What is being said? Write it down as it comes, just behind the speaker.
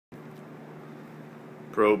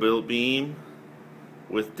PRObuilt beam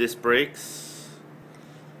with disc brakes.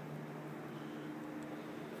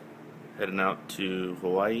 Heading out to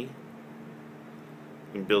Hawaii. You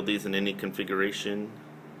can build these in any configuration.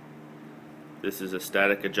 This is a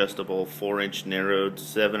static adjustable 4-inch narrowed,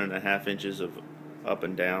 7.5 inches of up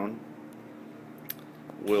and down.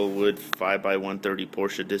 Willwood 5x130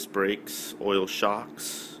 Porsche disc brakes, oil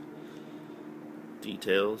shocks,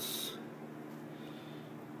 details,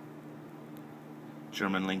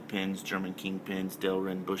 German link pins, German king pins,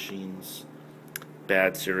 Delrin bushings,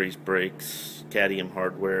 bad series brakes, cadmium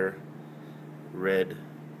hardware, red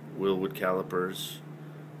Willwood calipers,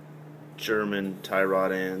 German tie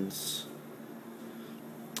rod ends,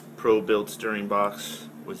 PRObuilt steering box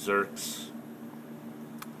with Zerks,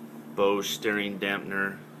 Bosch steering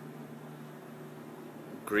dampener,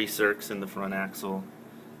 grease Zerks in the front axle,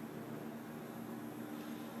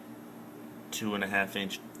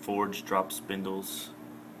 2.5-inch forged drop spindles.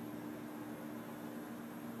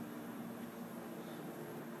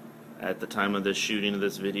 At the time of the shooting of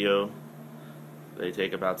this video, they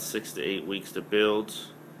take about 6 to 8 weeks to build.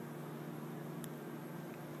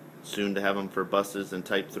 Soon to have them for buses and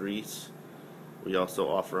Type 3s. We also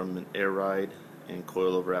offer them in air ride and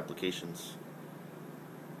coilover applications.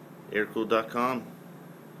 Airkewld.com.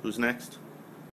 Who's next?